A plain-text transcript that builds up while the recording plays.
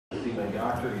my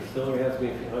doctor. He still has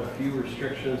me a few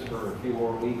restrictions for a few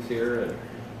more weeks here,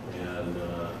 and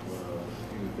a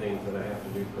few things that I have to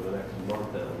do for the next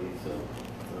month at least. And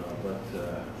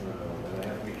I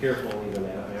have to be careful even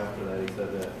after that. He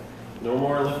said that no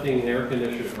more lifting air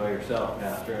conditioners by yourself,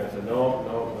 Pastor. And I said, no,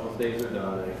 those days are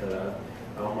done. And he said,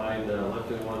 I don't mind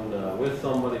lifting one with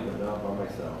somebody, but not by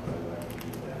myself. I'm not going to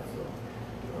do that.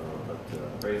 So,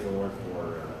 praise the Lord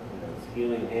for His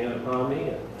healing hand upon me,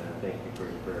 and thank you for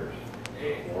your prayers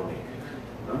for me.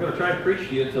 I'm going to try to preach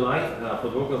to you tonight for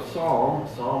the book of Psalm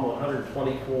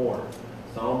 124.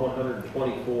 Psalm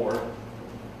 124.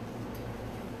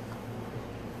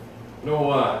 You know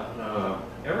what?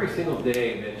 Every single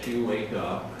day that you wake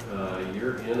up,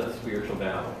 you're in a spiritual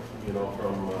battle. You know,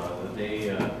 from the day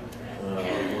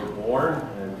we're born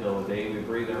until the day we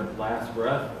breathe our last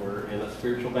breath, we're in a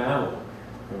spiritual battle.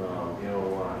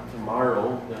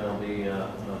 Tomorrow they'll be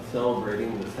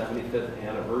celebrating the 75th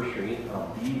anniversary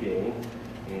of D-Day,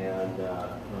 and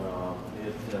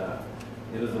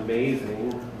it is amazing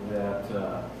that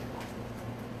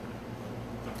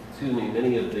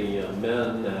many of the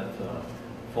men that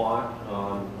fought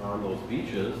on those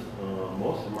beaches,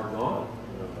 most of them are gone.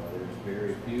 There's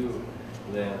very few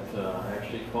that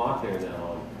actually fought there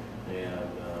now and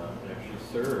actually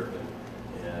served,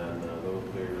 and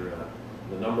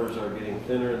the numbers are getting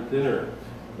thinner and thinner.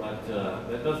 But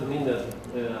that doesn't mean that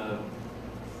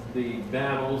the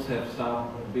battles have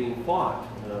stopped being fought.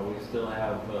 We still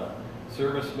have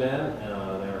servicemen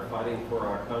that are fighting for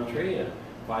our country and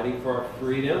fighting for our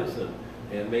freedoms, and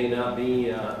it may not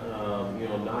be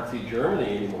Nazi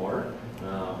Germany anymore,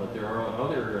 but there are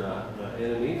other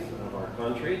enemies of our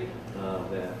country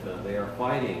that they are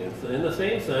fighting. It's in the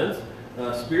same sense.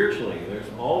 Spiritually, there's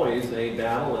always a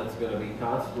battle that's going to be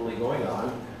constantly going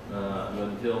on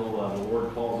until the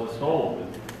Lord calls us home,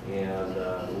 and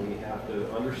we have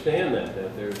to understand that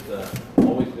there's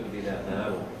always going to be that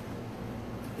battle.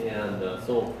 And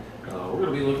so we're going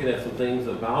to be looking at some things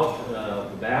about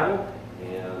the battle,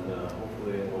 and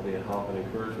hopefully it will be a help and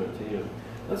encouragement to you.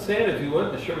 Let's stand, if you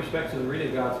would, to show respect to the reading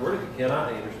of God's Word. If you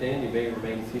cannot, I understand, you may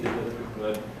remain seated, but if you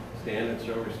could, stand and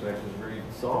show respect as we read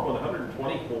Psalm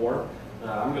 124.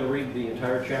 I'm going to read the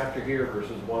entire chapter here,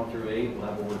 verses 1 through 8. We'll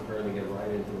have a word of prayer and get right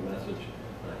into the message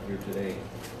here today.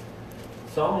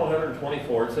 Psalm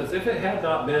 124, it says, "If it had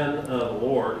not been the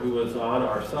Lord who was on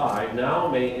our side, now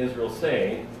may Israel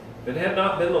say, if it had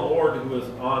not been the Lord who was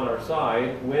on our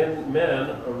side, when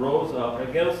men arose up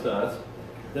against us,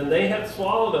 then they had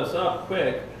swallowed us up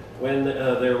quick when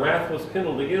their wrath was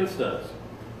kindled against us.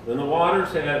 Then the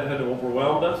waters had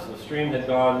overwhelmed us, the stream had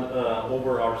gone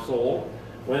over our soul.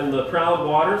 When the proud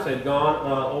waters had gone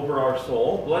over our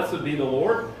soul, blessed be the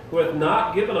Lord, who hath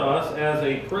not given us as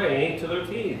a prey to their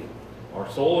teeth. Our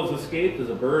soul is escaped as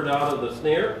a bird out of the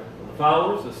snare of the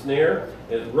fowlers. The snare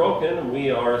is broken, and we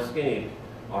are escaped.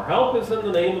 Our help is in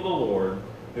the name of the Lord,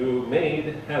 who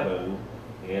made heaven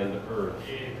and earth."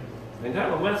 And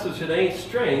kind of a message today,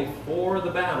 strength for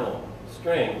the battle.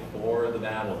 Strength for the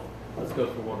battle. Let's go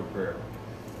for a word of prayer.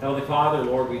 Heavenly Father,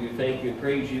 Lord, we do thank you and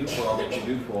praise you for all that you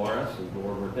do for us. And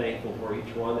Lord, we're thankful for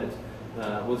each one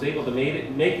that was able to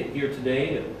make it here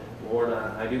today. And Lord,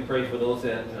 I do pray for those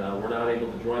that were not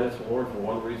able to join us, Lord, for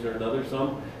one reason or another.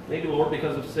 Some maybe, Lord,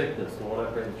 because of sickness. Lord,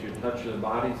 I pray that you touch their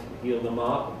bodies, heal them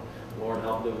up. Lord,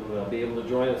 help them be able to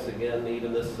join us again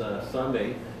even this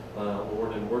Sunday,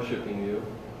 Lord, in worshiping you.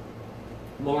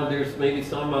 Lord, there's maybe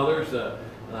some others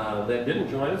that didn't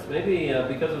join us, maybe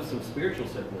because of some spiritual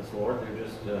sickness, Lord. They're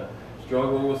just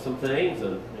struggling with some things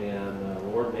and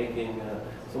Lord, making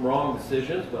some wrong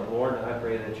decisions. But Lord, I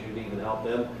pray that you'd even help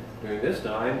them during this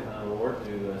time, Lord,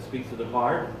 to speak to the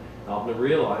heart, help them to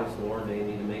realize, Lord, they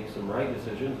need to make some right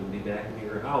decisions and be back in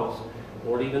your house.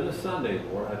 Lord, even this Sunday,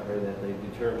 Lord, I pray that they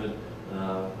determine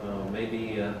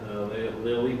maybe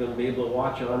they'll even be able to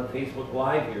watch on Facebook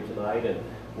Live here tonight, and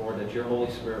Lord, that your Holy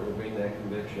Spirit will bring that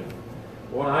conviction.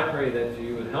 Lord, I pray that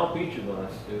you would help each of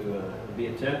us to be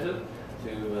attentive,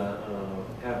 to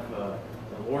have,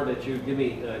 Lord, that you would give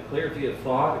me clarity of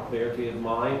thought, a clarity of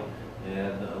mind,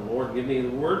 and Lord, give me the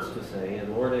words to say,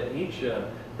 and Lord, that each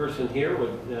person here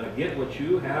would get what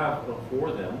you have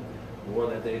for them,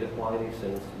 Lord, that they'd apply these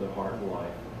things to their heart and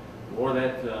life. Lord,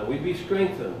 that we'd be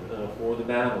strengthened for the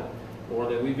battle. Lord,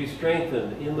 that we'd be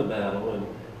strengthened in the battle, and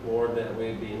Lord, that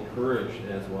we'd be encouraged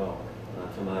as well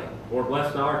tonight. Lord,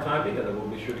 bless now our time together. We'll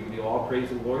be sure to give you all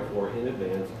praise and glory for it in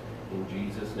advance. In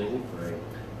Jesus' name we pray.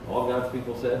 All God's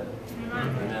people said?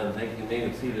 Amen. Amen. Thank you. You may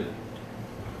be seated.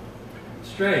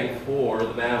 Strength for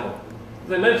the battle.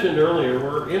 As I mentioned earlier,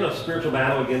 we're in a spiritual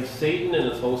battle against Satan and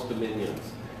his host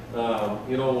dominions.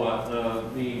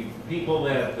 The people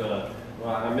that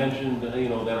I mentioned,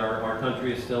 that our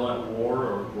country is still at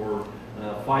war or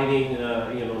fighting,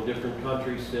 different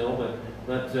countries still,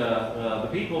 but the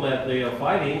people that they are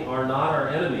fighting are not our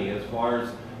enemy as far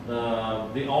as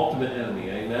the ultimate enemy,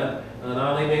 amen?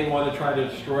 Now they may want to try to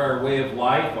destroy our way of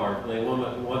life, they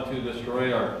want to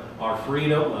destroy our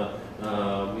freedom,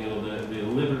 the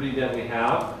liberty that we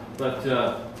have, but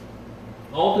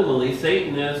ultimately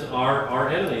Satan is our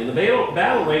enemy. And the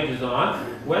battle rages on,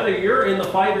 whether you're in the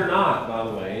fight or not, by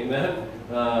the way, amen?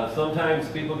 Sometimes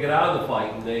people get out of the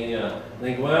fight and they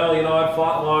think, well, I've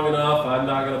fought long enough, I'm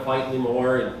not going to fight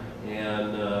anymore.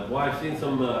 Well, I've seen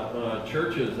some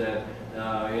churches that,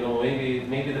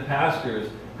 maybe the pastors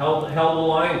held the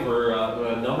line for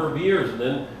a number of years and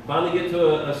then finally get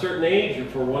to a certain age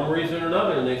for one reason or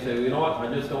another, and they say, you know what,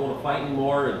 I just don't want to fight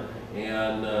anymore.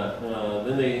 And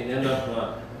then they end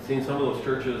up seeing some of those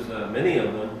churches, many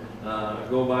of them,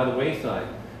 go by the wayside.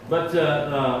 But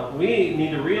we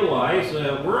need to realize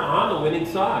we're on the winning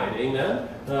side, amen?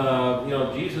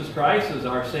 Jesus Christ is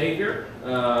our Savior.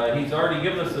 He's already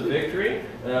given us the victory.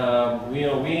 We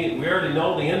already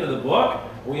know the end of the book.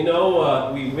 We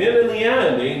know we win in the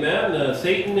end, amen?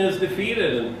 Satan is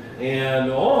defeated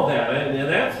and all of that. And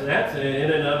that's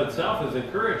in and of itself is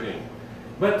encouraging.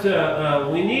 But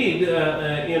we need,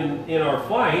 in our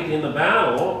fight, in the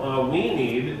battle, we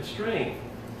need strength.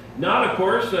 Not, of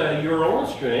course, your own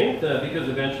strength, because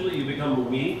eventually you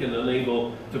become weak and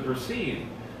unable to proceed.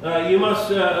 You must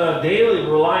daily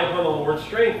rely upon the Lord's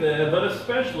strength, but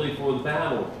especially for the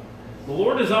battle. The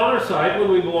Lord is on our side when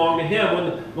we belong to Him.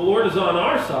 When the Lord is on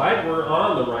our side, we're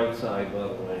on the right side, by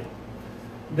the way.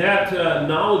 That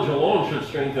knowledge alone should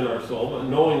strengthen our soul, but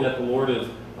knowing that the Lord is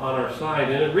on our side.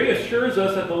 And it reassures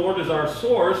us that the Lord is our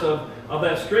source of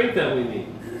that strength that we need.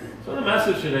 So the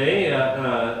message today,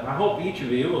 I hope each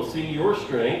of you will see your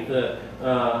strength,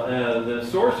 the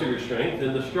source of your strength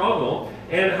in the struggle,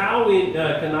 and how we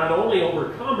can not only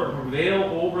overcome but prevail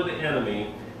over the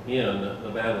enemy in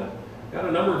the battle. Got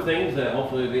a number of things that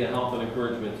hopefully will be a help and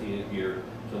encouragement to you here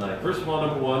tonight. First of all,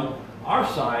 number one, our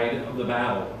side of the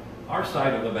battle. Our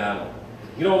side of the battle.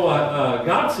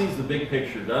 God sees the big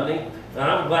picture, doesn't He? And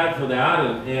I'm glad for that.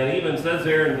 And even says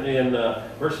there in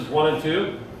verses 1 and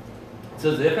 2, it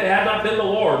says, if it had not been the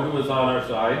Lord who was on our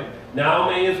side, now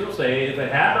may Israel say, if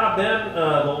it had not been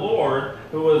the Lord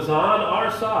who was on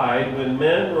our side when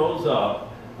men rose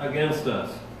up against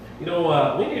us. We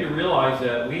need to realize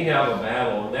that we have a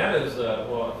battle, and that is,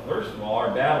 first of all,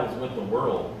 our battle is with the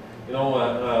world.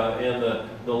 And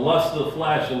the lust of the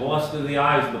flesh and the lust of the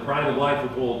eyes and the pride of life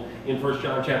are told in 1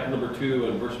 John chapter number 2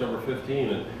 and verse number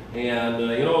 15. And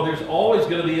there's always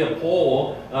going to be a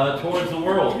pull towards the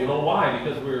world. Why?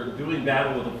 Because we're doing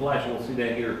battle with the flesh, and we'll see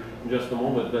that here in just a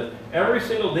moment. But every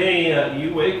single day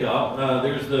you wake up,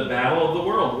 there's the battle of the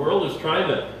world. The world is trying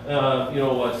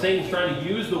to, Satan's trying to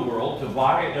use the world to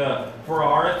vie for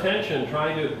our attention,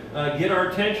 trying to get our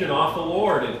attention off the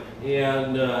Lord.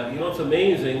 And it's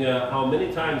amazing how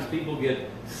many times people get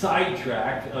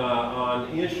sidetracked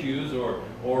on issues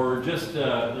or just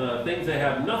things that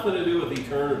have nothing to do with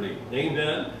eternity.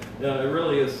 Amen? It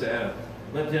really is sad.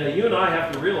 But you and I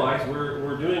have to realize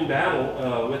we're doing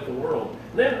battle with the world.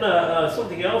 And then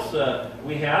something else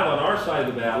we have on our side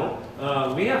of the battle,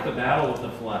 we have to battle with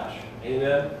the flesh.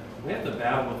 Amen? We have to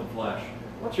battle with the flesh.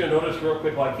 I want you to notice real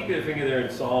quick, while I keep your finger there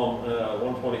in Psalm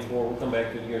 124, we'll come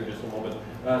back to it here in just a moment.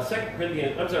 1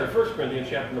 Corinthians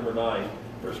chapter number 9.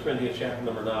 1 Corinthians chapter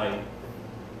number 9.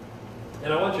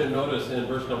 And I want you to notice in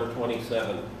verse number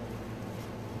 27.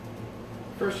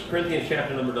 1 Corinthians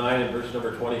chapter number 9 and verse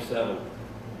number 27.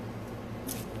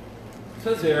 It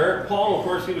says there, Paul, of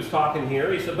course, he was talking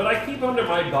here. He said, but I keep under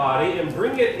my body and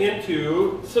bring it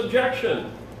into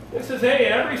subjection. It says, hey,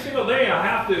 every single day I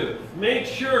have to make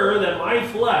sure that my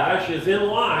flesh is in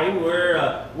line where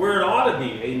it ought to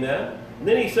be. Amen? And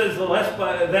then he says,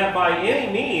 that by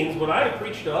any means, what I have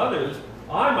preached to others,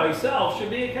 I myself should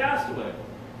be a castaway.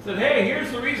 He said, hey,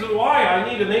 here's the reason why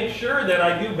I need to make sure that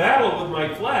I do battle with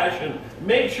my flesh and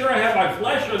make sure I have my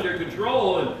flesh under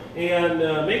control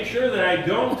and make sure that I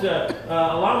don't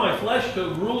allow my flesh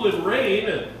to rule and reign.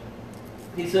 And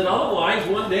he said, otherwise,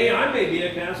 one day I may be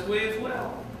a castaway as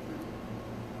well.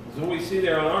 So we see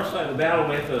there on our side the battle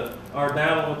with our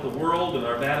battle with the world and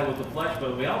our battle with the flesh,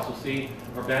 but we also see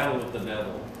our battle with the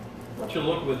devil. I want you to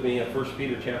look with me at 1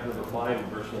 Peter chapter number 5 and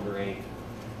verse number 8.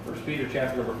 1 Peter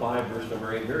chapter number 5, verse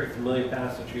number 8. Very familiar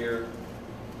passage here.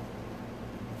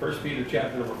 1 Peter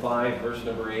chapter number 5, verse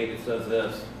number 8. It says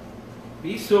this.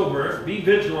 Be sober, be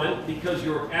vigilant, because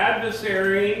your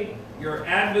adversary,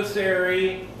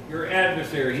 Your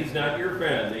adversary. He's not your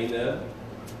friend. Amen.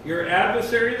 Your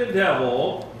adversary, the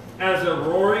devil, as a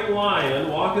roaring lion,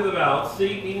 walketh about,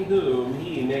 seeking whom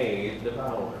he may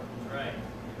devour. Right.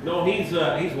 No, he's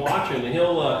watching, and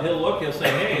he'll look. He'll say,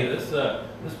 "Hey,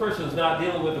 this person's not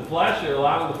dealing with the flesh. They're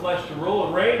allowing the flesh to rule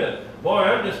and reign. And boy,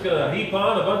 I'm just going to heap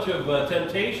on a bunch of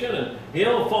temptation, and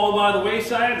he'll fall by the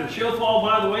wayside, or she'll fall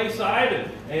by the wayside,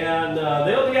 and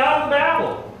they'll be out of the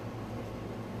battle."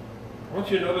 I want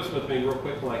you to notice with me real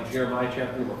quick, like Jeremiah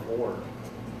chapter number 4.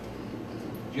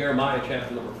 Jeremiah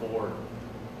chapter number 4.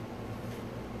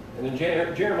 And in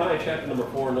Jeremiah chapter number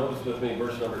 4, notice with me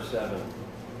verse number 7.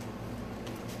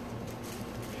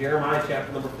 Jeremiah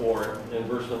chapter number 4 and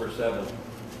verse number 7.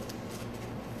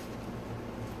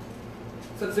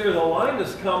 It says there, "The lion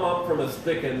has come up from his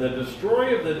thicket, and the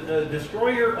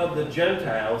destroyer of the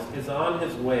Gentiles is on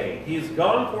his way. He is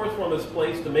gone forth from his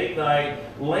place to make thy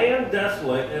land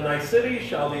desolate, and thy cities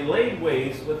shall be laid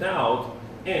waste without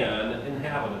an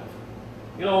inhabitant."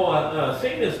 You know,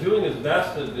 Satan is doing his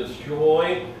best to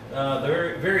destroy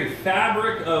the very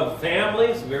fabric of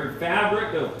families, the very fabric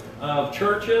of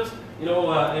churches. You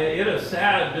know, it is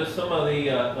sad, just some of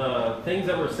the things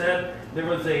that were said. There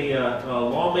was a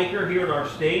lawmaker here in our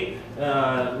state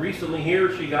recently here.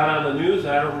 She got on the news.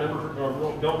 I don't remember,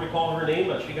 or don't recall her name,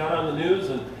 but she got on the news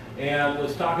and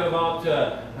was talking about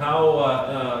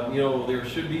how you know, there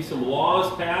should be some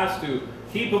laws passed to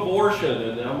keep abortion.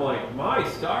 And I'm like, my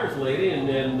stars, lady.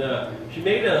 And she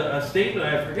made a statement.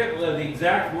 I forget the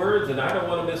exact words, and I don't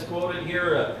want to misquote it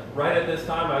here right at this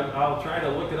time. I'll try to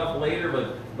look it up later.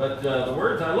 But the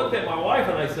words, I looked at my wife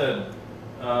and I said,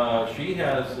 she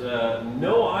has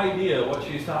no idea what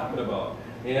she's talking about.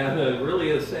 And it really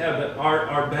is sad, but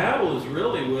our battle is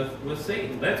really with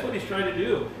Satan. That's what he's trying to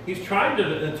do. He's trying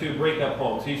to break up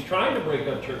homes. He's trying to break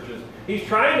up churches. He's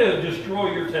trying to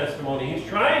destroy your testimony. He's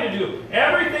trying to do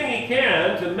everything he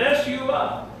can to mess you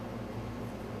up.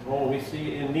 Well, we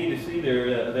see and need to see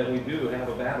there that we do have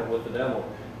a battle with the devil.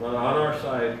 On our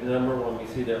side, number one, we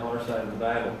see that on our side of the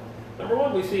battle. Number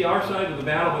one, we see our side of the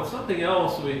battle, but something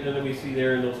else we see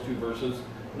there in those two verses.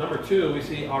 Number two, we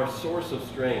see our source of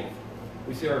strength.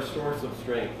 We see our source of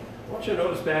strength. I want you to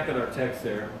notice back in our text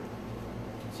there,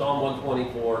 Psalm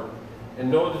 124, and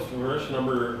notice verse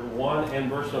number 1 and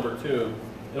verse number 2.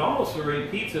 It almost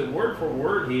repeats it word for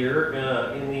word here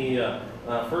in the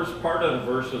first part of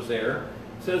the verses there.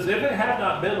 It says, "If it had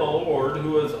not been the Lord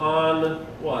who was on,"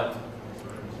 what?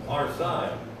 "Our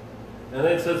side." And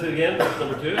then it says it again, verse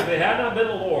number 2, "If it had not been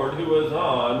the Lord who was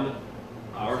on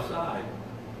our side."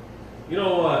 You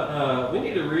know, we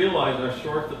need to realize our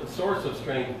source of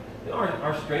strength. You know,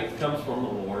 our strength comes from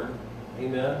the Lord.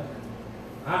 Amen.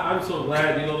 I'm so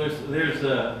glad. You know, there's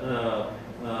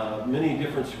many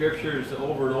different scriptures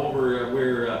over and over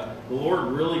where the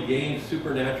Lord really gave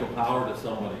supernatural power to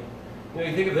somebody. You know,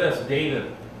 you think of this, David.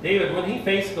 David, when he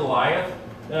faced Goliath,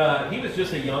 he was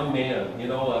just a young man. You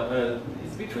know,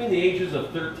 between the ages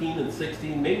of 13 and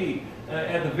 16, maybe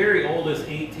at the very oldest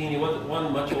 18. He wasn't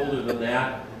much older than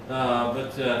that.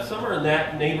 But somewhere in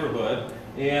that neighborhood,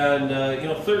 and you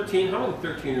know, 13. How many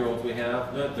 13-year-olds we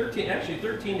have? 13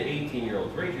 to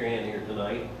 18-year-olds. Raise your hand here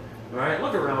tonight. All right,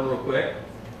 look around real quick.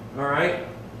 All right,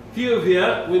 a few of you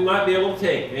we might be able to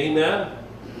take. Amen.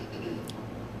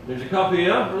 There's a couple of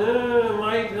you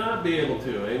might not be able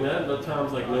to. Amen. But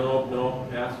Tom's like, no,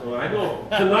 Pastor. I know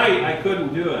tonight I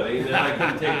couldn't do it. Amen. I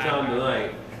couldn't take Tom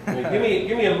tonight. I mean,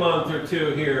 give me a month or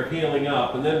two here of healing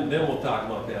up, and then we'll talk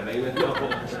about that. Amen.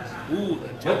 Ooh,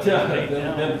 but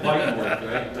then fighting works,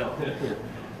 right? No.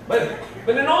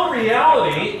 But in all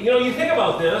reality, you know, you think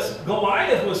about this.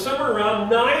 Goliath was somewhere around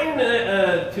 9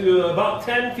 to about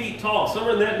 10 feet tall,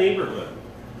 somewhere in that neighborhood.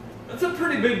 That's a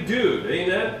pretty big dude.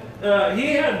 Amen.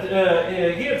 He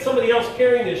had somebody else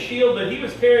carrying his shield, but he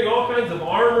was carrying all kinds of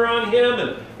armor on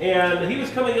him, and he was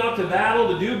coming out to battle,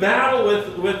 to do battle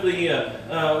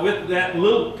with that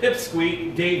little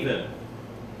pipsqueak David.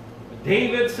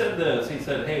 David said this. He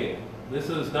said, "Hey, this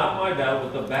is not my battle,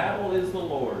 but the battle is the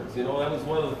Lord's." You know, that was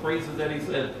one of the phrases that he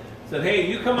said. He said, "Hey,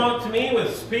 you come out to me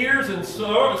with spears and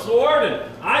sword, and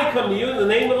I come to you in the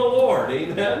name of the Lord."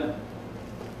 Amen.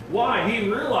 Why? He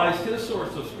realized his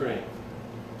source of strength.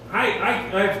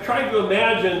 I've tried to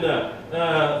imagine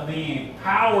the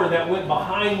power that went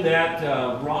behind that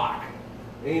rock.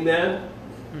 Amen?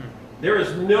 There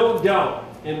is no doubt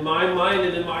in my mind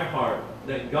and in my heart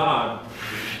that God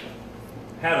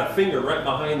had a finger right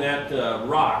behind that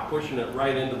rock, pushing it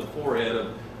right into the forehead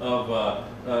of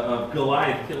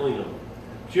Goliath, killing him.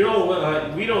 But you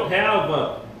know, we don't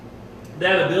have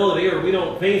that ability, or we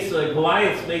don't face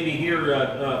Goliaths maybe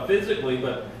here physically,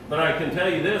 but But I can tell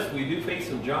you this, we do face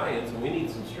some giants and we need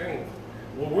some strength.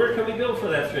 Well, where can we go for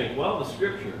that strength? Well, the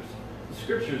Scriptures. The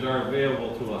Scriptures are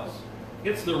available to us.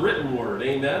 It's the written word,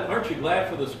 amen? Aren't you glad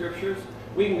for the Scriptures?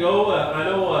 We can go, I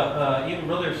know even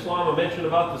Brother Slama mentioned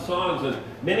about the songs, and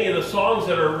many of the songs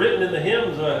that are written in the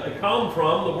hymns come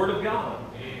from the Word of God.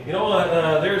 You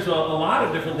know, there's a lot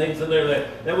of different things in there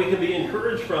that we can be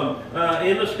encouraged from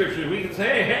in the Scriptures. We can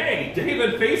say, hey,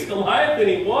 David faced Goliath and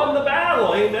he won the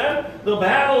battle, amen? The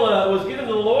battle was given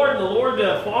to the Lord, and the Lord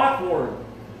fought for him.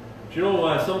 But you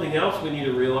know, something else we need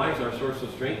to realize, our source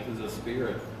of strength is the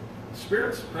Spirit. The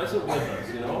Spirit's present with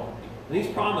us, you know. And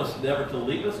He's promised never to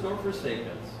leave us nor forsake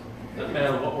us. Doesn't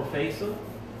matter what we're facing.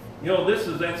 You know, this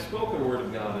is that spoken word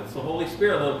of God. It's the Holy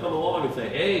Spirit that'll come along and say,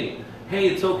 hey,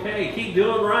 it's okay. Keep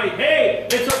doing right. Hey,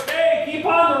 it's okay. Keep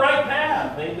on the right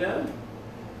path. Amen.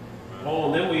 Oh,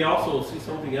 and then we also see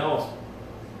something else.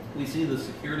 We see the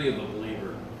security of the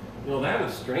believer. You know, that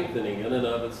is strengthening in and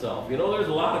of itself. You know, there's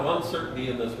a lot of uncertainty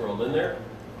in this world, isn't there?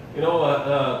 You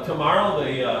know, tomorrow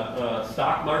the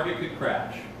stock market could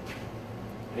crash.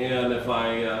 And if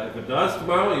it does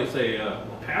tomorrow, you say, well,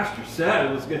 Pastor said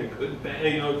it was going to good bad.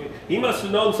 You know, he must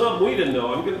have known something we didn't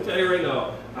know. I'm going to tell you right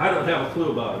now, I don't have a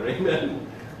clue about it. Amen.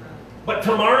 But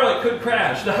tomorrow it could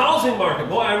crash. The housing market,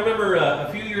 boy, I remember a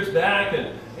few years back,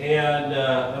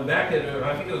 and back in,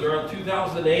 I think it was around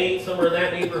 2008, somewhere in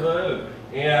that neighborhood.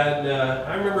 And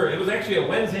I remember it was actually a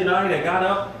Wednesday night. I got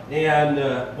up, and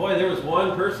boy, there was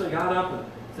one person got up and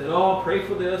said, oh, pray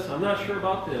for this. I'm not sure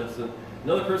about this. And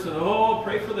another person, oh,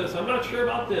 pray for this. I'm not sure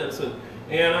about this.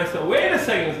 And I said, wait a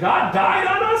second, has God died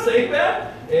on us?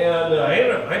 Amen? And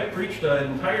I preached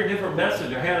an entire different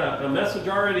message. I had a message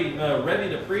already ready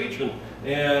to preach,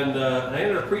 and I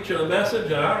ended up preaching a message,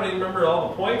 and I don't even remember all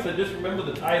the points. I just remember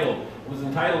the title. It was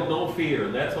entitled No Fear,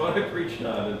 and that's what I preached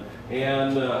on.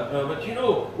 But you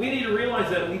know, we need to realize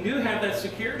that we do have that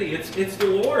security. It's the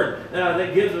Lord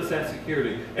that gives us that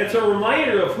security. It's a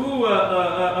reminder of who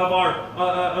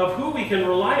of who we can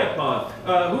rely upon,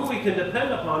 who we can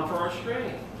depend upon for our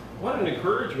strength. What an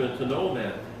encouragement to know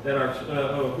that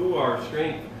who our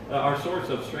strength, our source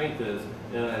of strength is,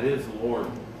 and that is the Lord.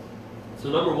 So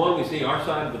number one, we see our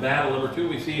side of the battle. Number two,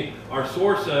 we see our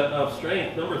source of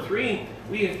strength. Number three,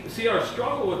 we see our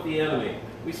struggle with the enemy.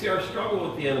 We see our struggle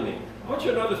with the enemy. I want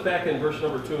you to notice back in verse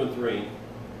number 2 and 3. It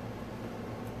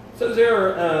says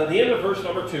there, the end of verse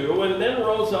number 2, when men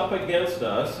rose up against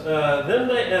us, then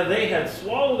they had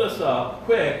swallowed us up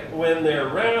quick when their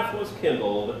wrath was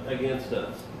kindled against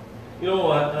us. You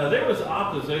know, there was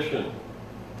opposition.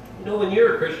 You know, when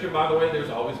you're a Christian, by the way,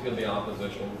 there's always going to be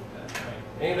opposition.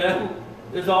 Amen?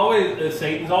 There's always,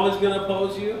 Satan's always going to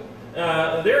oppose you.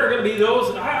 There are going to be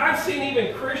those, I've seen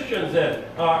even Christians that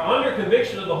are under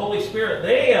conviction of the Holy Spirit,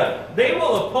 they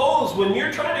will oppose, when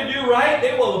you're trying to do right,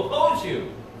 they will oppose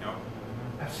you. Yep.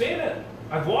 I've seen it.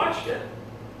 I've watched it.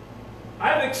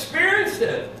 I've experienced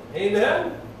it.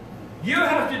 Amen? You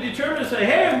have to determine to say,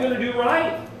 hey, I'm going to do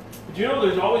right. But you know,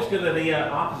 there's always going to be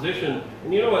opposition.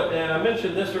 And you know what, I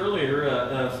mentioned this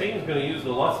earlier, Satan's going to use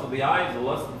the lust of the eyes, the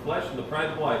lust of the flesh, and the pride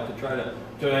of life to try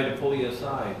to pull you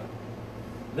aside.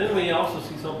 Then we also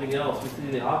see something else. We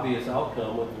see the obvious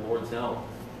outcome with the Lord's help.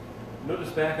 Notice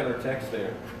back in our text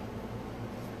there.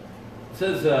 It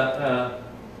says,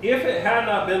 if it had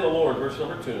not been the Lord, verse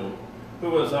number 2, who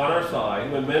was on our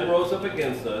side, when men rose up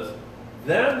against us,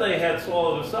 then they had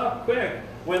swallowed us up quick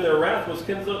when their wrath was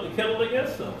kindled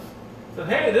against us. So,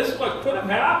 hey, this is what could have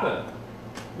happened.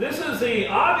 This is the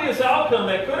obvious outcome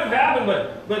that could have happened,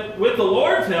 but with the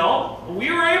Lord's help,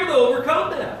 we were able to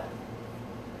overcome that.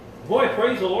 Boy,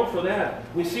 praise the Lord for that.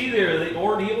 We see there the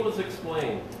ordeal is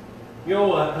explained. You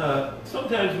know,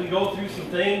 sometimes we go through some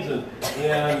things,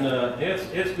 and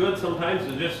it's good sometimes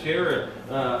to just share it.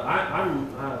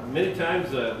 Many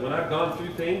times when I've gone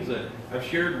through things, I've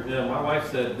shared. My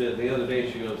wife said the other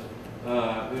day, she goes, you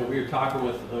know, we were talking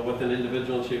with an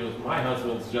individual, and she goes, my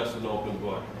husband's just an open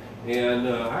book. And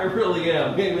I really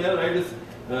am. Hey, man,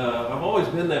 I've always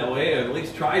been that way, or at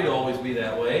least tried to always be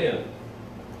that way.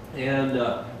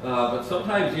 But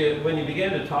sometimes when you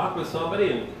begin to talk with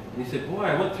somebody, and you say, boy,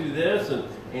 I went through this,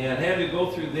 and had to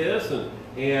go through this,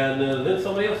 and then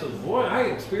somebody else says, boy, I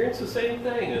experienced the same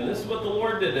thing, and this is what the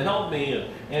Lord did to help me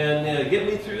and get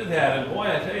me through that. And boy,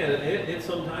 I tell you, it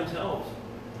sometimes helps.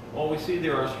 Well, we see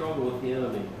there our struggle with the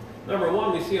enemy. Number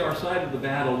one, we see our side of the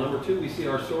battle. Number two, we see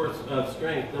our source of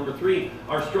strength. Number three,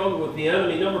 our struggle with the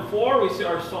enemy. Number four, we see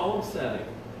our solemn setting.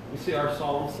 We see our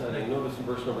solemn setting. Notice in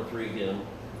verse number 3 again.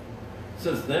 It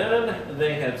says, then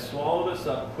they had swallowed us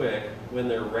up quick when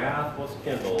their wrath was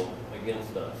kindled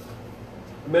against us.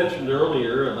 I mentioned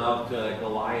earlier about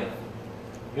Goliath.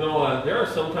 You know, there are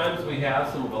sometimes we have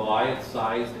some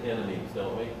Goliath-sized enemies,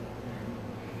 don't we?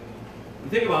 You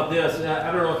think about this.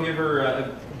 I don't know if you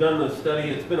ever done the study.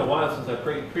 It's been a while since I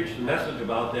preached a message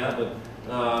about that.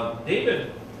 But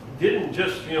David didn't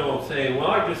just, say, well,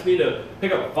 I just need to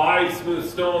pick up 5 smooth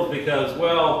stones because,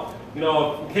 well,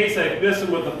 in case I miss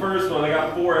him with the first one, I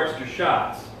got 4 extra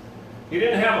shots. He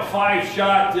didn't have a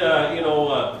 5-shot,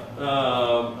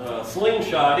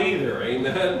 slingshot either.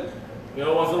 Amen. It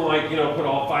wasn't like, put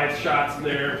all 5 shots in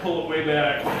there, pull it way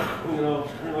back,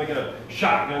 like a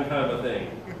shotgun kind of a thing.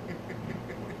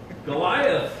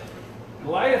 Goliath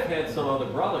had some other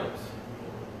brothers.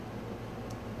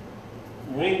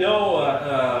 We know,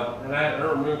 and I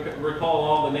don't recall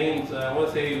all the names, I want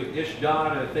to say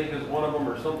Ishdad, I think is one of them,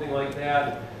 or something like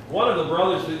that. One of the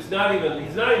brothers, he's not even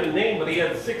named, but he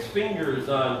had 6 fingers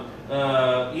on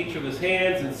each of his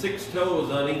hands and 6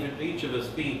 toes on each of his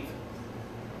feet.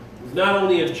 He was not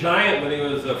only a giant, but he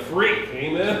was a freak.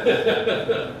 Amen.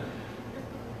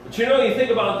 But you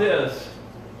think about this.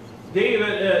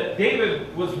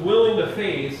 David was willing to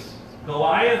face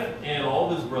Goliath and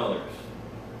all his brothers.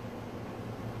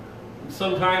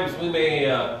 Sometimes we may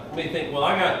think, well,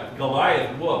 I got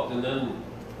Goliath whooped, and then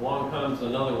along comes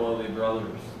another one of the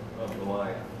brothers of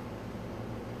Goliath.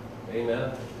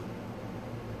 Amen.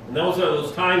 And those are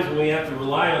those times when we have to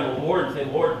rely on the Lord and say,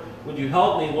 Lord, would you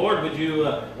help me? Lord, would you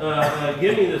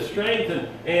give me the strength?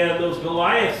 And those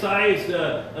Goliath-sized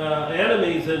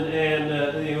enemies and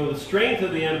the strength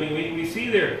of the enemy, we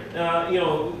see there,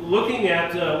 looking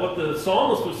at what the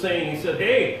psalmist was saying. He said,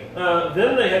 hey,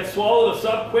 then they had swallowed us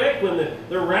up quick when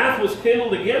their wrath was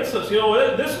kindled against us.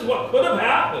 This is what could have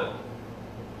happened.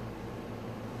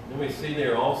 And we see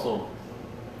there also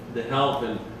the help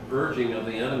and urging of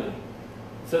the enemy.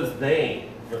 It says they.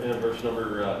 In verse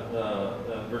number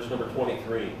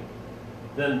 23.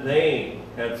 Then they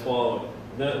had swallowed,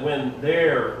 when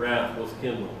their wrath was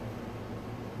kindled.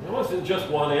 It wasn't just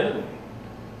one enemy.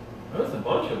 It was a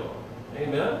bunch of them.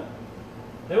 Amen.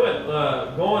 They went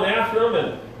going after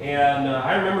them, and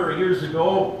I remember years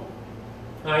ago,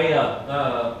 I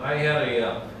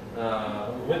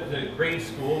went to grade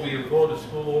school. We were going to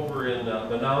school over in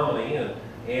Menominee,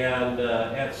 and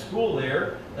at school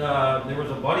there was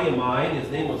a buddy of mine. His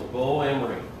name was Bo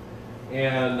Emery.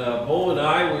 And Bo and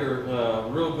I were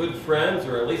real good friends,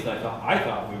 or at least I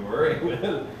thought we were.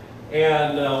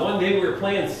 And one day we were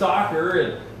playing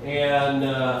soccer, and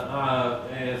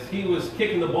as he was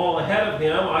kicking the ball ahead of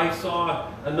him, I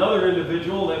saw another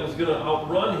individual that was going to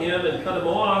outrun him and cut him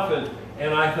off.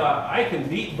 And I thought, I can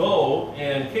beat Bo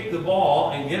and kick the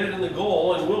ball and get it in the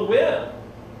goal, and we'll win.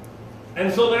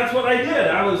 And so that's what I did.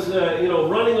 I was,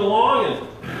 running along and,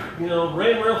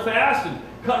 ran real fast and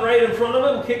cut right in front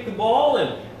of him, kicked the ball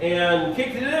and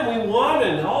kicked it in. We won,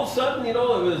 and all of a sudden, it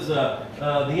was the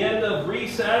end of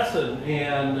recess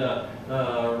and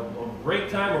break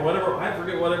time or whatever. I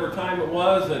forget whatever time it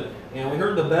was, and we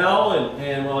heard the bell,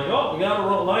 and we're like, oh, we got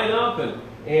to line up,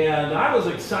 and I was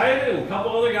excited, and a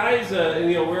couple other guys,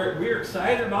 we were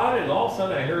excited about it, and all of a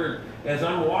sudden I heard, as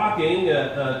I'm walking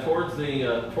towards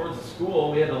the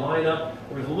school, we had to line up.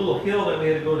 There was a little hill that we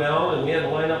had to go down, and we had to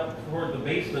line up toward the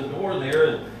basement door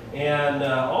there. And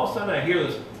all of a sudden, I hear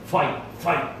this fight,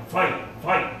 fight, fight,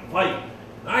 fight, fight.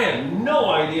 I had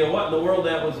no idea what in the world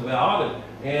that was about,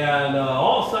 and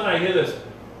all of a sudden, I hear this.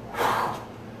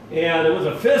 And it was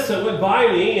a fist that went by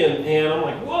me, and I'm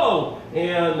like, whoa!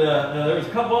 And there was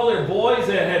a couple other boys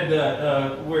that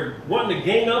were wanting to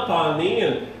gang up on me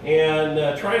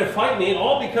and try to fight me,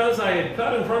 all because I had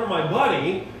cut in front of my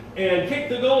buddy and kicked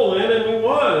the goal in, and we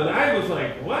won. And I was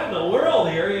like, what in the world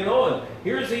here, And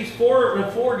here's these four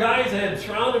guys that had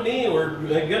surrounded me and were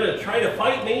going to try to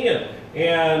fight me,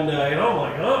 and I'm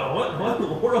like, oh, what in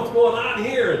the world's going on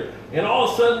here? And all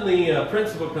of a sudden, the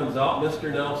principal comes out,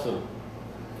 Mr. Nelson.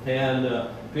 And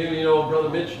Brother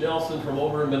Mitch Nelson from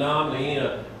over in Menominee,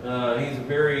 he's a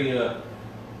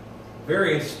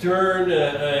very stern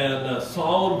and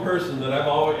solemn person that I've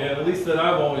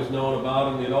always known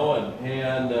about him,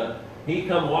 and he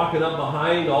come walking up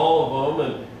behind all of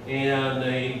them, and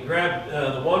he grabbed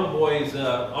the one boy's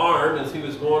arm as he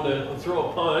was going to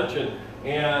throw a punch,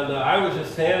 and I was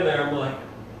just standing there, I'm like,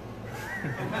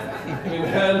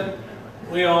 amen.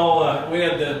 We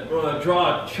had to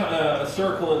draw a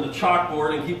circle in the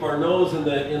chalkboard and keep our nose in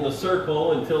the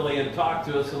circle until they had talked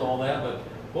to us and all that. But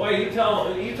boy, you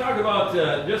talk about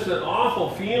just an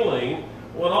awful feeling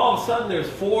when all of a sudden there's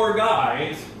 4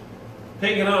 guys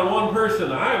taking on one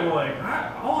person. I'm like,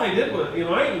 all I did was,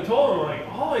 I even told him, like,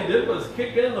 all I did was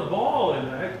kick in the ball, and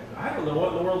I don't know what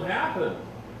in the world happened.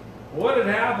 what had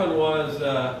happened was,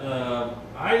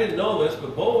 I didn't know this,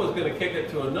 but Bo was going to kick it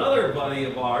to another buddy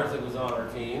of ours that was on our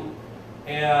team.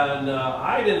 And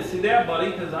I didn't see that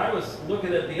buddy because I was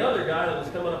looking at the other guy that was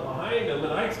coming up behind him.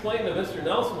 And I explained to Mr.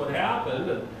 Nelson what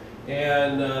happened.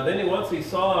 And then once he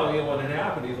saw what had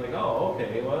happened, he's like, oh,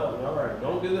 okay, well, all right,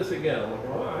 don't do this again. I'm like,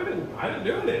 well, I didn't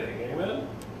do anything, amen?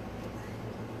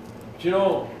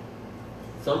 But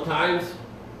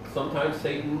sometimes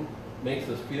Satan makes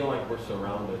us feel like we're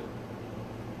surrounded.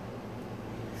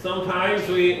 Sometimes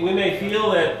we may feel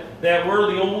that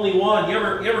we're the only one. You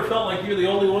ever felt like you're the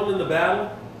only one in the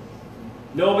battle?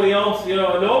 Nobody else,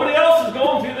 nobody else is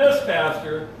going through this,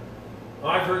 Pastor.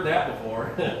 Well, I've heard that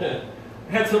before.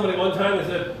 I had somebody one time that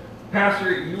said,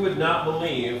 Pastor, you would not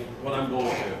believe what I'm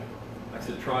going through. I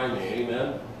said, try me,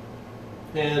 amen.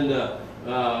 And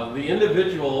the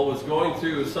individual was going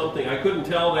through something. I couldn't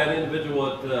tell that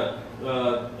individual what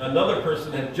another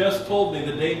person had just told me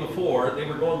the day before. They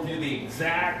were going through the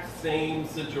exact same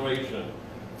situation.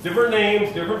 Different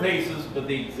names, different faces, but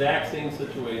the exact same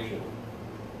situation.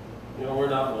 We're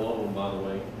not alone, by the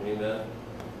way, amen.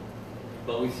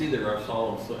 But we see there our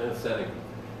solemn setting.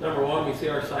 Number 1, we see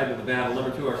our side of the battle.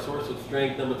 Number 2, our source of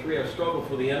strength. Number 3, our struggle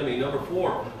for the enemy. Number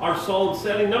 4, our solemn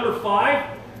setting. Number 5,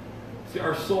 we see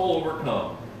our soul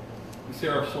overcome. We see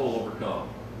our soul overcome.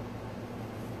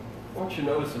 I want you to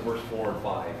notice in verse 4 and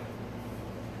 5. It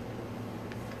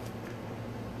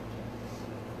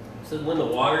said, when the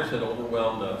waters had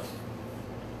overwhelmed us,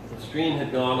 the stream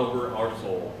had gone over our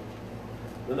soul.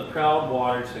 Then the proud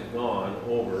waters had gone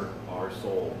over our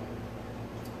soul.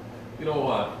 You know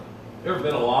what? There's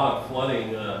been a lot of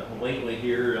flooding lately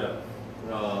here,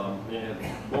 and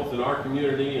both in our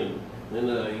community and then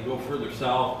you go further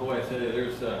south. Boy, I tell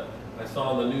you, I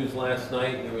saw on the news last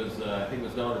night, there was, I think it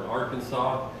was down in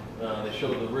Arkansas, they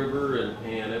showed the river,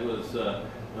 and it was,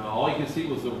 all you could see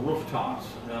was the rooftops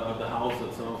of the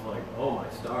houses, and I was like, oh my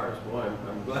stars, boy,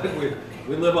 I'm glad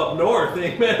we live up north,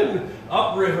 amen,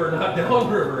 upriver, not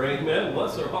downriver, amen,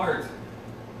 bless our hearts.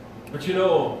 But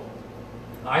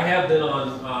I have been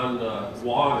on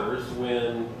waters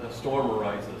when a storm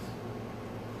arises.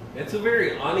 It's a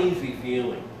very uneasy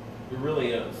feeling. It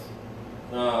really is.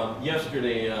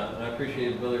 Yesterday, I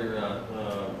appreciate Brother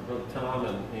Tom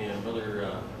and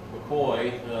Brother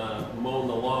McCoy mowing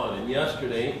the lawn. And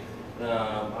yesterday,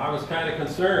 I was kind of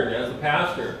concerned as a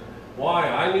pastor. Why?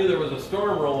 I knew there was a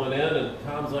storm rolling in, and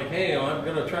Tom's like, hey, I'm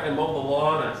going to try and mow the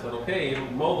lawn. I said, okay,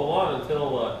 mow the lawn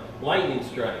until lightning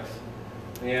strikes.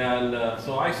 And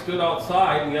so I stood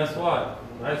outside, and guess what?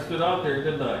 I stood out there,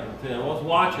 didn't I? And I was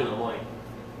watching, I'm like,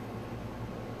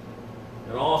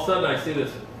 and all of a sudden I see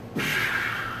this, and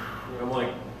I'm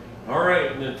like, all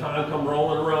right, and then Tom come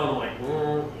rolling around, I'm like,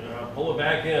 pull it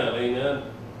back in, amen.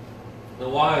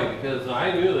 And why? Because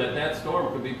I knew that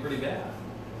storm could be pretty bad.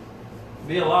 Could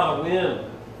be a lot of wind.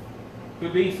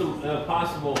 Could be some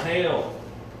possible hail.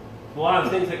 A lot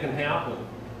of things that can happen.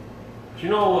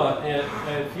 But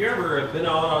if you ever have been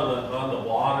out on the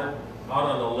water, out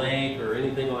on a lake or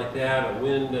anything like that, a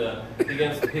wind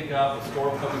begins to pick up, a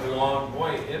storm comes along,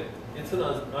 boy, it's an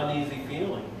uneasy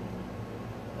feeling.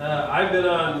 I've been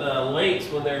on lakes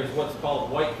when there's what's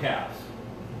called white caps.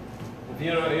 If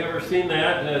you ever seen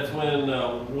that, it's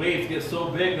when waves get so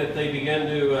big that they begin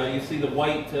to, you see the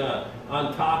white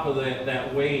on top of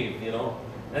that wave,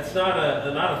 That's not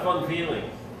a fun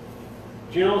feeling.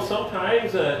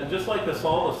 Sometimes, just like the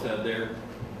psalmist said there,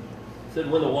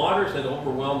 said when the waters had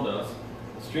overwhelmed us,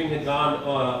 the stream had gone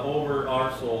over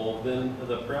our soul, then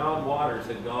the proud waters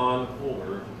had gone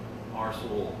over our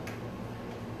soul.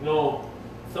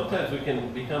 Sometimes we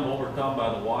can become overcome by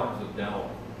the waters of doubt.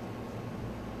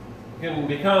 We can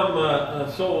become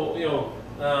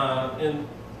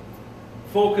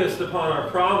focused upon our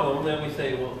problem that we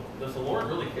say, well, does the Lord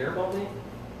really care about me?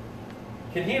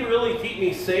 Can He really keep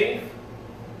me safe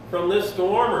from this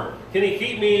storm, or can He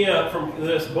keep me from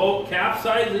this boat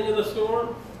capsizing in the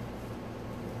storm?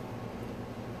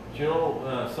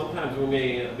 Sometimes we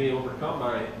may be overcome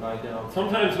by doubt.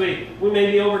 Sometimes we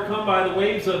may be overcome by the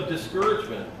waves of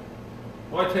discouragement.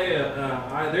 Well, I tell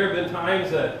you, there have been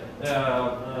times that,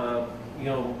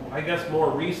 I guess more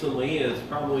recently is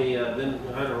probably been,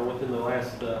 I don't know, within the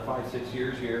last 5-6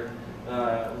 years here,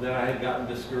 that I had gotten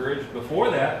discouraged. Before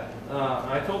that,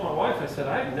 I told my wife, I said,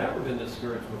 I've never been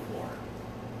discouraged before.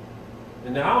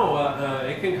 And now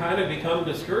it can kind of become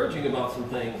discouraging about some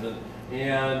things.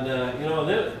 And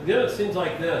then it seems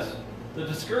like this. The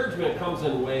discouragement comes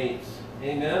in waves.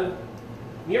 Amen?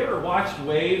 You ever watched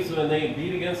waves when they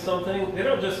beat against something? They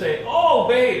don't just say, oh,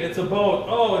 bait, it's a boat.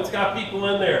 Oh, it's got people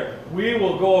in there. We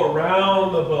will go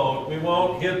around the boat. We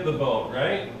won't hit the boat,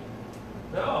 right?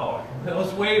 No,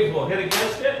 those waves will hit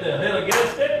against it, and they'll hit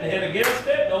against it, and hit against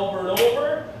it, and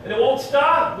over, and it won't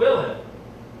stop, will it?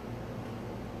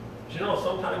 But you know,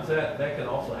 sometimes that can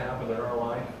also happen in our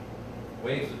life.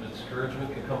 Waves of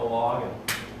discouragement can come along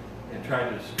and try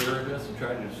to discourage us,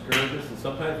 and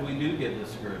sometimes we do get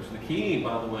discouraged. The key,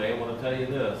 by the way, I want to tell you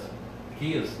this, the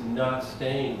key is not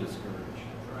staying discouraged.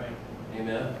 Right.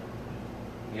 Amen?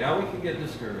 Yeah, we can get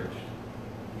discouraged.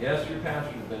 Yes, your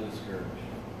pastor's been discouraged.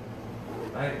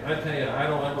 I tell you, I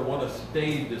don't ever want to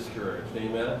stay discouraged.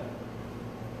 Amen?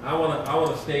 I want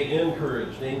to stay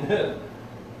encouraged. Amen?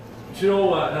 But you know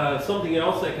what? Something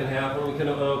else that can happen, we can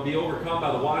be overcome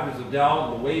by the waters of doubt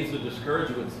and the waves of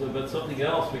discouragement. But something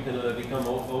else we can become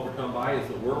overcome by is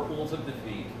the whirlpools of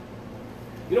defeat.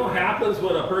 You know what happens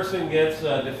when a person gets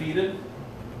defeated?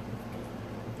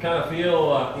 Kind of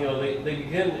feel, you know, they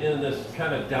begin in this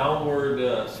kind of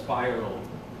downward spiral.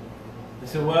 They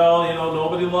say, well, you know,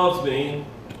 nobody loves me.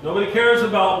 Nobody cares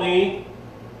about me.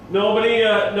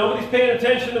 Nobody's paying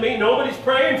attention to me. Nobody's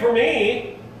praying for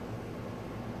me.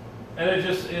 And it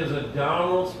just is a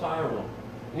downward spiral.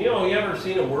 You know, you ever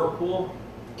seen a whirlpool?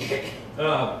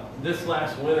 This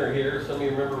last winter here, some of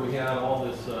you remember we had all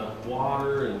this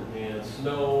water and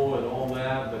snow and all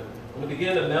that. But when it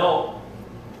began to melt,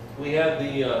 we had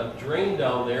the drain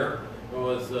down there.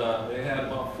 It had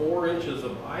about 4 inches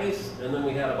of ice, and then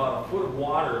we had about a foot of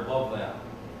water above that.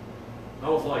 I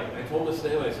was like, I told Miss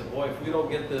Stanley, I said, boy, if we don't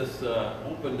get this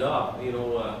opened up, you know,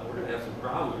 we're going to have some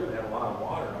problems. We're going to have a lot of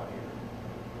water out here.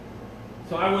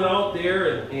 So I went out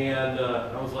there, and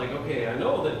I was like, okay, I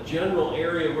know the general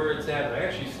area where it's at. I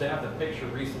actually snapped a picture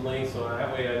recently, so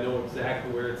that way I know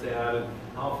exactly where it's at and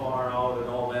how far out and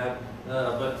all that.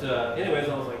 Anyways,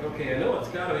 I was like, okay, I know it's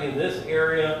got to be in this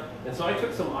area. And so I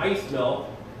took some ice melt,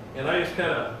 and I just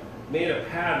kind of made a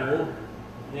pattern,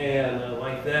 and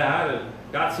like that, and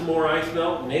got some more ice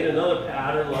melt, made another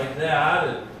pattern like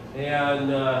that,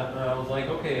 and I was like,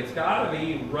 okay, it's got to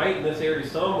be right in this area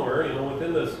somewhere, you know,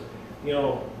 within this, you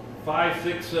know,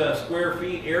 5-6 square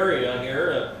feet area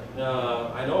here.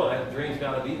 I know that drain's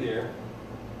got to be there.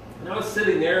 And I was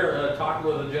sitting there talking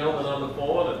with a gentleman on the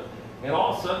phone, and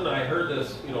all of a sudden I heard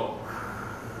this, you know,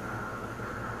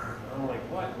 I'm like,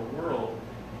 what in the world?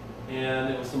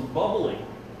 And it was some bubbling.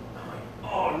 I'm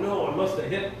like, oh no, I must have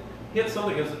hit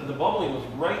something, because the bubbling was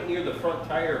right near the front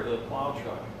tire of the plow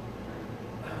truck.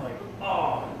 I'm like,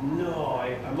 oh no,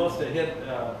 I must have hit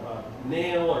a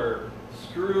nail or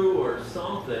screw or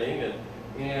something.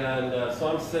 And so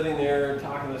I'm sitting there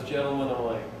talking to this gentleman. I'm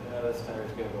like, yeah, this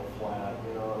tire's going to go flat.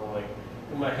 You know, and I'm like,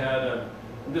 in my head,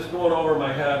 I'm just going over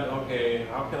my head, okay,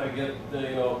 how can I get,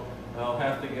 you know, I'll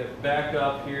have to get back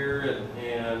up here,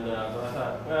 and I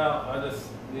thought, well, I'll just,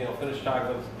 you know, finish talking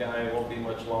to this guy, it won't be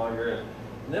much longer,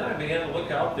 and then I began to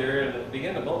look out there, and it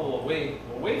began to bubble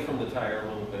away from the tire a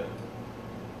little bit,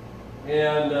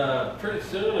 and pretty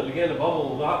soon it began to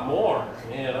bubble a lot more,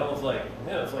 and I was like,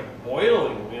 man, it's like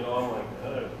boiling, you know, I'm like,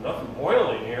 there's nothing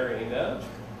boiling here, ain't that?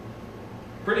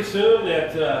 Pretty soon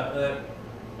that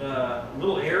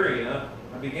little area,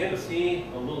 I began to see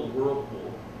a little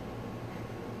whirlpool.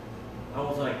 I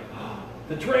was like, oh,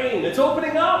 the drain, it's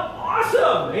opening up.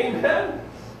 Awesome, amen.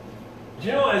 Do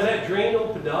you know, as that drain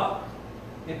opened up,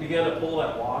 it began to pull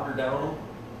that water down.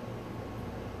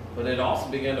 But it also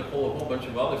began to pull a whole bunch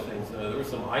of other things. There was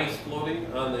some ice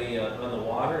floating on the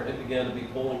water. It began to be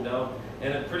pulling down.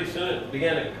 And pretty soon it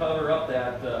began to cover up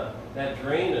that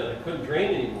drain, and it couldn't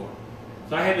drain anymore.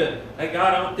 So I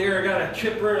got out there, I got a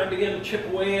chipper, and I began to chip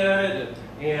away at it.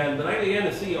 But I began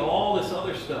to see all this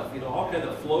other stuff, you know, all kinds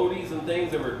of floaties and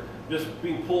things that were just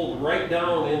being pulled right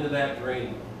down into that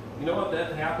drain. You know what?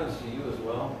 That happens to you as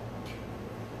well.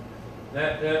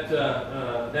 That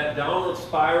downward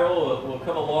spiral will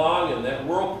come along, and that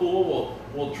whirlpool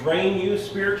will drain you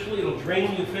spiritually. It'll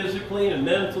drain you physically and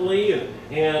mentally,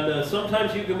 and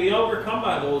sometimes you can be overcome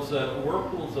by those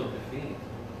whirlpools of defeat.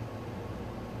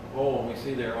 Oh, we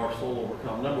see there our soul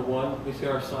overcome. Number 1, we see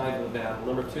our side of the battle.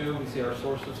 Number 2, we see our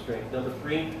source of strength. Number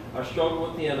 3, our struggle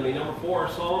with the enemy. Number 4,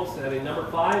 our solemn setting. Number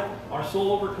 5, our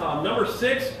soul overcome. Number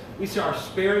 6, we see our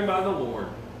sparing by the Lord.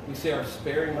 We see our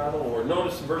sparing by the Lord.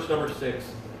 Notice verse number 6. It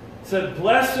said,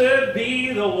 blessed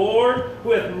be the Lord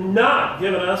who hath not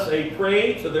given us a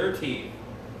prey to their teeth.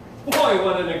 Boy,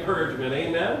 what an encouragement.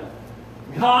 Amen.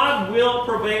 God will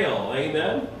prevail.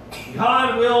 Amen.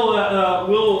 God will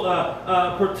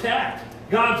protect.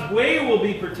 God's way will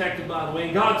be protected, by the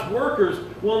way. God's workers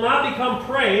will not become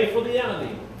prey for the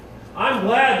enemy. I'm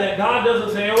glad that God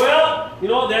doesn't say, well, you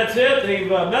know, that's it. They've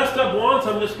messed up once.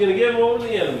 I'm just going to give them over to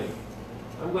the enemy.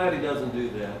 I'm glad he doesn't do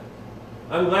that.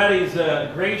 I'm glad he's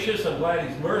gracious. I'm glad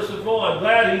he's merciful. I'm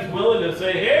glad he's willing to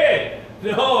say, hey,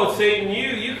 no, Satan,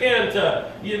 you can't,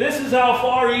 this is how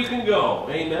far you can go.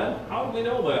 Amen. How do we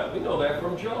know that? We know that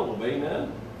from Job.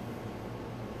 Amen.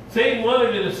 Satan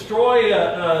wanted to destroy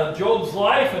Job's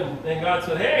life, and God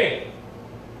said, hey,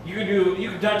 you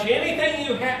can touch anything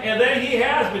you have, and that he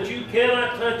has, but you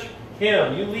cannot touch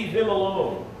him. You leave him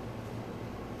alone.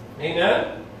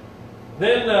 Amen.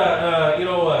 Then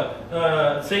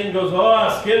Satan goes,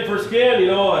 oh, skin for skin.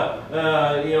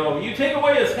 You take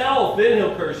away his health, then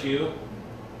he'll curse you.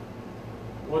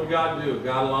 What did God do?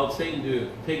 God allowed Satan to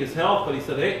take his health, but he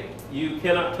said, hey, you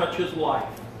cannot touch his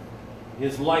life.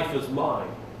 His life is mine.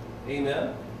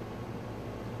 Amen.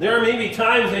 There are maybe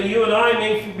times that you and I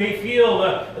may feel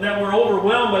that we're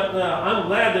overwhelmed, but I'm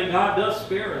glad that God does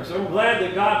spare us. I'm glad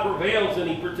that God prevails and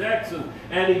he protects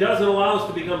and he doesn't allow us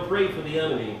to become prey for the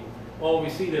enemy. Oh,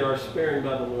 we see there our sparing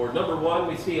by the Lord. Number one,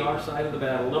 we see our side of the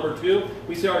battle. Number two,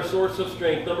 we see our source of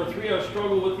strength. Number three, our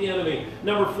struggle with the enemy.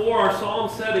 Number four, our psalm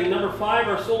setting. Number five,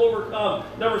 our soul overcome.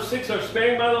 Number six, our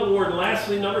sparing by the Lord. And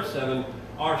lastly, number seven,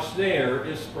 our snare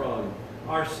is sprung.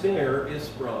 Our snare is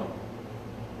sprung.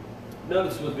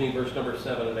 Notice with me verse number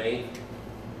 7 and 8.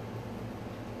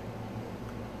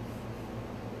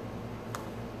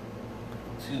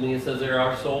 Excuse me, it says there,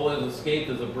 our soul has escaped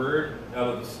as a bird out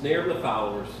of the snare of the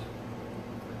fowlers.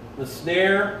 The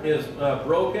snare is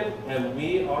broken, and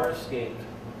we are escaped.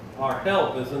 Our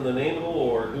help is in the name of the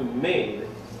Lord, who made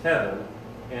heaven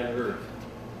and earth.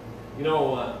 You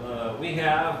know, we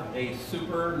have a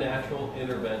supernatural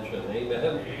intervention.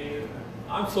 Amen.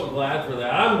 I'm so glad for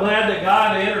that. I'm glad that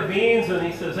God intervenes, and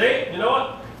he says, hey, you know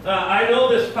what? I know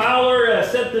this fowler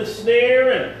set this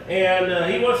snare,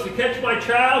 and he wants to catch my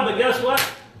child, but guess what?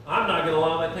 I'm not going to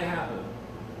allow that to happen.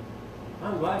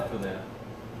 I'm glad for that.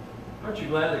 Aren't you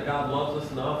glad that God loves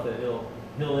us enough that he'll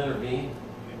intervene?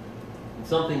 And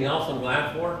something else I'm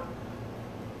glad for?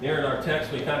 There in our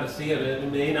text we kind of see it.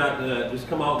 It may not just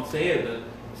come out and say it, but it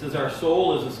says our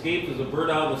soul is escaped as a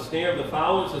bird out of the snare of the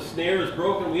fowlers. The snare is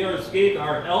broken. We are escaped.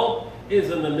 Our help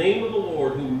is in the name of the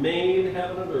Lord who made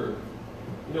heaven and earth.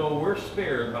 You know, we're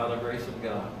spared by the grace of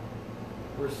God.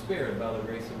 We're spared by the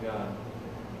grace of God.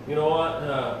 You know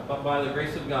what? By the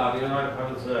grace of God. You know,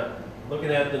 I was looking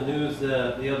at the news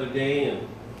the other day, and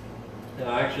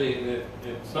actually it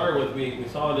started with we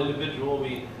saw an individual.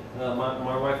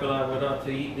 My wife and I went out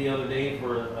to eat the other day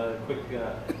for a quick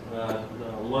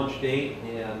lunch date,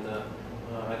 and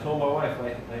I told my wife,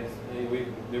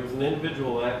 there was an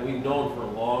individual that we've known for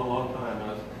a long, long time.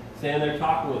 I was standing there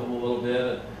talking with him a little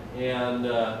bit, and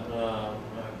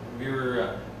we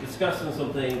were discussing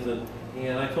some things,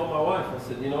 and I told my wife, I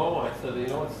said, you know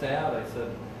what's sad? I said,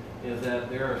 is that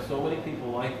there are so many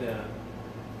people like that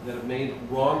have made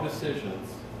wrong decisions.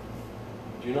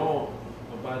 Do you know,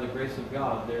 by the grace of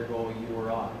God, there go you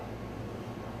or I.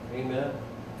 Amen.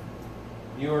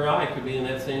 You or I could be in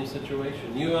that same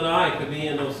situation. You and I could be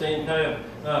in those same kind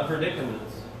of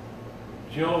predicaments.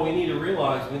 But you know, we need to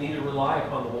realize we need to rely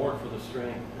upon the Lord for the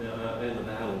strength in the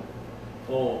battle.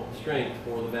 Oh, strength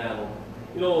for the battle.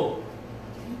 You know,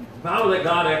 the power that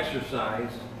God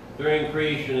exercised during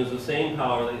creation is the same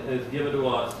power that is given to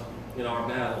us in our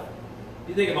battle.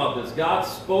 You think about this. God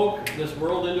spoke this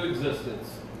world into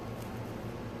existence.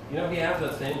 You know, he has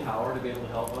that same power to be able to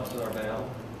help us in our battle.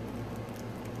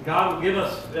 God will give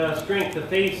us strength to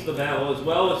face the battle as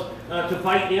well as to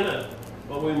fight in it.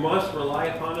 But we must rely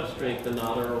upon his strength and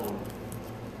not our own.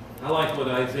 I like what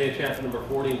Isaiah chapter number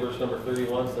 40 verse number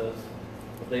 31 says.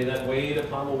 But they that wait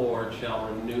upon the Lord shall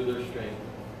renew their strength.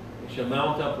 They shall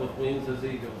mount up with wings as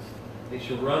eagles. They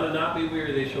shall run and not be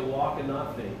weary. They shall walk and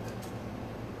not faint.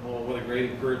 Oh, what a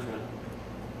great encouragement.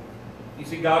 You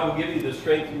see, God will give you the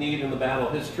strength you need in the battle.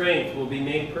 His strength will be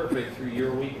made perfect through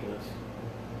your weakness.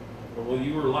 But will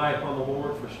you rely upon the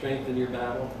Lord for strength in your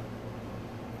battle?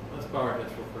 Let's bow our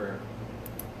heads for prayer.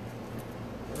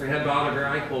 Every head bowed and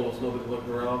every eye closed, nobody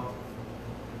looking around.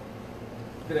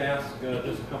 I'm going to ask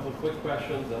just a couple of quick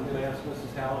questions. I'm going to ask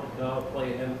Mrs. Hallett to come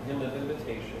play a hymn of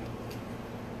invitation.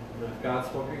 And if God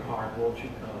spoke to your heart, won't you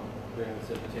come during this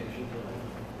invitation tonight?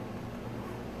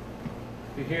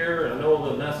 If you're here, I know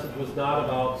the message was not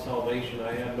about salvation.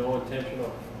 I had no intention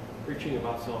of preaching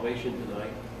about salvation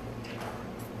tonight.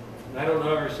 And I don't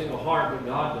know every single heart, but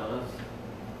God does.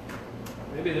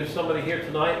 Maybe there's somebody here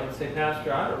tonight that would say,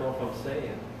 Pastor, I don't know if I'm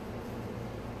saved.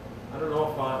 I don't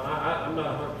know if I'm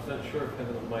not 100% sure if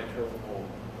heaven is my eternal home.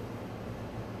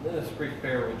 In this brief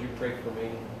prayer, would you pray for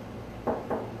me?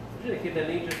 Would you indicate that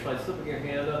need just by slipping your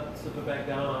hand up, slip it back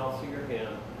down, I'll see your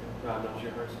hand. God knows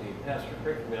your heart's need. Pastor,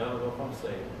 pray for me. I don't know if I'm saved.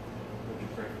 Would you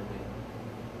pray for me?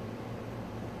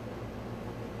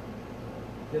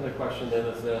 The other question then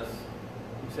is this.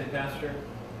 You say, Pastor,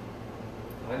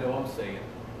 I know I'm saved.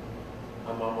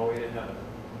 I'm on my way to heaven.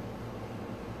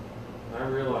 I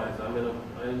realize I'm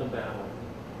in a battle.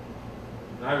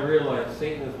 I realize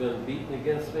Satan has been beaten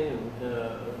against me, and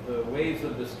the waves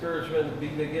of discouragement have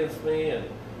beaten against me, and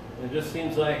it just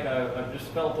seems like I've just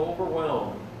felt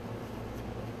overwhelmed.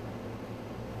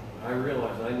 I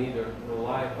realize I need to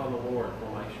rely upon the Lord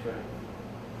for my strength.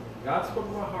 God spoke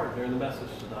to my heart during the message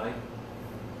tonight.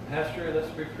 Pastor, in this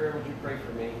brief prayer, would you pray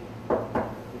for me?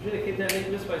 Would you indicate that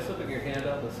maybe just by slipping your hand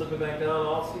up and slip it back down?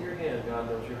 I'll see your hand. God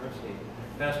knows your heart's need.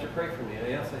 Pastor, pray for me.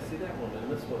 Yes, I see that one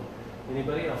and this one.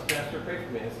 Anybody else? Pastor, pray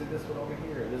for me. I see this one over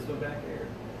here and this one back here.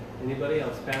 Anybody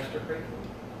else? Pastor, pray for me.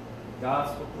 God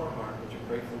spoke to my heart. Would you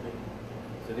pray for me?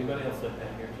 Is anybody else like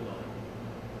that here tonight?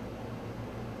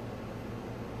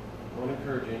 I want to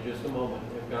encourage you in just a moment.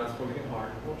 If God spoke to your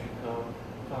heart, won't you come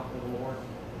talk to the Lord?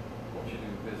 Won't you do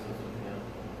business with Him?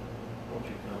 Won't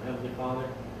you come? Heavenly Father,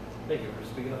 thank you for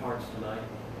speaking to hearts tonight.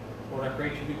 Lord, I pray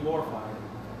that you be glorified.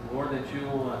 Lord, that you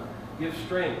will give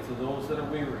strength to those that are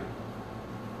weary.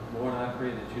 Lord, I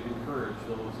pray that you'd encourage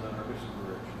those that are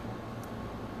discouraged.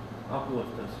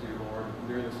 Uplift us, dear Lord,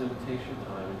 during this invitation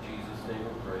time. In Jesus' name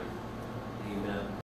we pray.